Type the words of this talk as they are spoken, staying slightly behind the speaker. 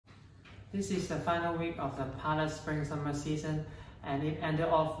This is the final week of the Palace Spring Summer season, and it ended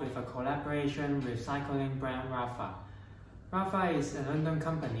off with a collaboration with cycling brand Rapha. Rapha is a London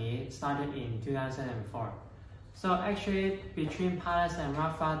company started in 2004. So actually, between Palace and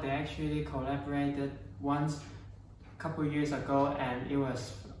Rapha, they actually collaborated once a couple years ago, and it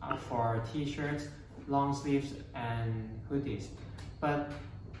was for t-shirts, long sleeves, and hoodies. But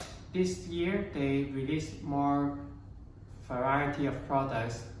this year, they released more variety of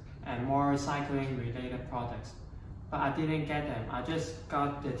products and more cycling related products, but I didn't get them. I just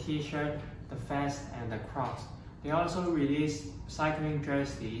got the t-shirt, the vest, and the crocs. They also released cycling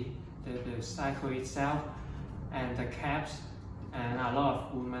jersey, the cycle itself, and the caps, and a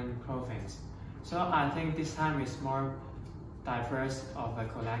lot of women clothing. So I think this time is more diverse of a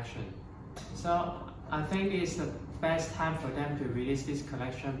collection. So I think it's the best time for them to release this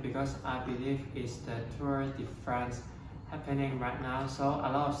collection because I believe it's the Tour de France happening right now. So a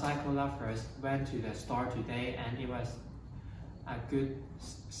lot of cycle lovers went to the store today, and it was a good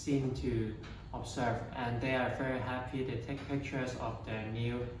scene to observe, and they are very happy to take pictures of their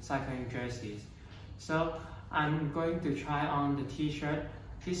new cycling jerseys. So I'm going to try on the t-shirt.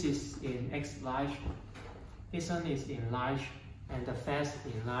 This is in X large, this one is in large, and the vest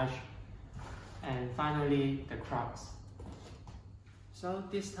in large, and finally the crocs. So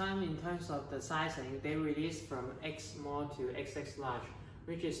this time in terms of the sizing, they released from X small to XX large,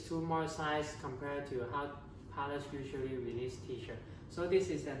 which is 2 more size compared to how Palace usually release t-shirt. So this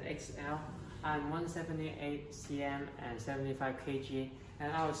is an XL. I'm 178 cm and 75 kg,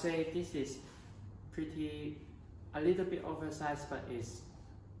 and I would say this is a little bit oversized, but it's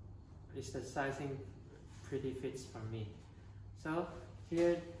the sizing pretty fits for me. So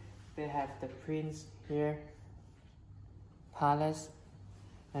here they have the prints here, Palace,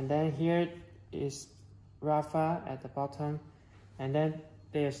 and then here is Rapha at the bottom, and then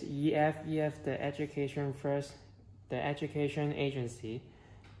there's EF, the education first, the education agency,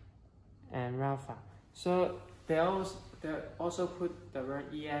 and Rapha. So they also put the word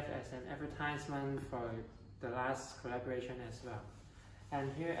EF as an advertisement for the last collaboration as well.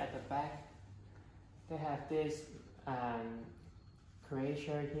 And here at the back, they have this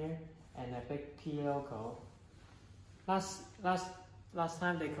Croatia here and a big P logo. Last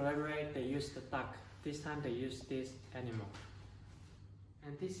time they collaborated, they used the duck. This time they used this animal.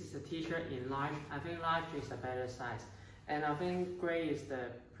 And this is a t-shirt in large. I think large is a better size. And I think gray is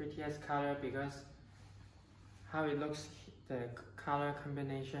the prettiest color because how it looks, the color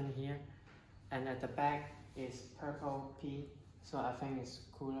combination here. And at the back is purple P, so I think it's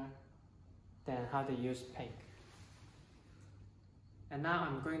cooler than how they use pink. And now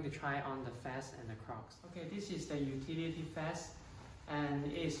I'm going to try on the vest and the crocs. Okay, this is the utility vest,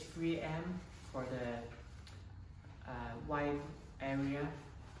 and it's 3M for the white area.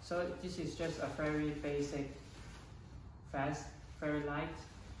 So this is just a very basic vest, very light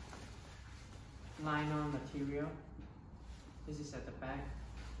nylon material. This is at the back.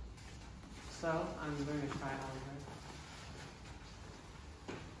 So I'm going to try on her.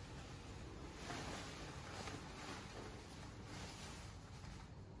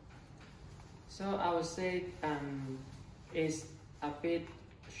 So I would say it's a bit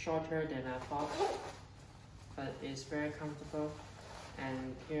shorter than I thought, but it's very comfortable.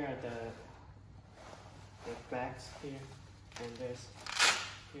 And here are the bags here, and there's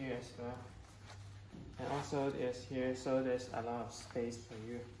here as well. And also there's here, so there's a lot of space for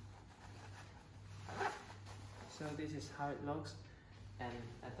you. So this is how it looks, and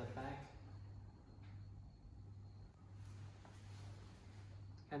at the back.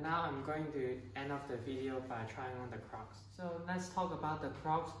 And now I'm going to end off the video by trying on the crocs. So let's talk about the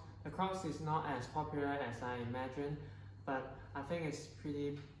crocs. The crocs is not as popular as I imagined, but I think it's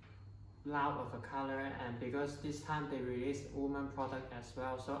pretty loud of a color, and because this time they released woman product as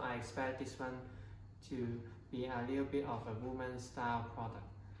well, so I expect this one to be a little bit of a woman style product,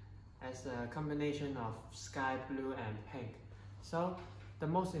 as a combination of sky blue and pink. So the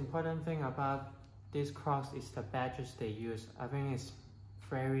most important thing about these crocs is the badges they use. I think it's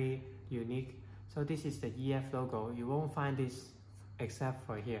very unique. So this is the EF logo. You won't find this except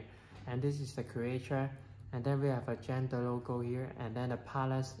for here. And this is the Croatia. And then we have a gender logo here, and then the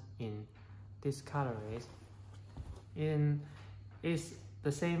Palace in this colorways. It's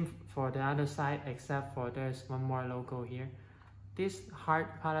the same for the other side, except for there's one more logo here. This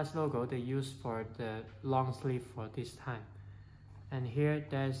heart Palace logo they use for the long sleeve for this time. And here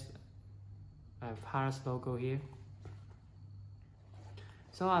there's a Palace logo here.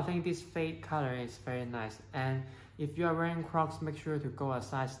 So I think this fade color is very nice. And if you are wearing Crocs, make sure to go a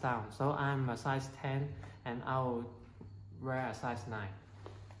size down. So I'm a size 10 and I will wear a size 9.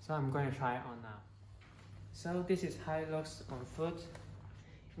 So So I'm going to try it on now. So this is how it looks on foot.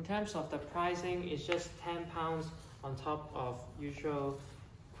 In terms of the pricing, it's just £10 on top of usual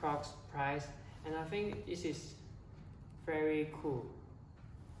Crocs price, and I think this is very cool.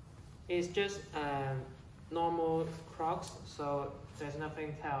 It's just normal Crocs, so there's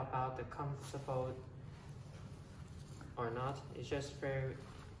nothing to tell about the comfortable or not. It's just very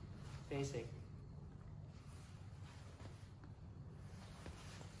basic.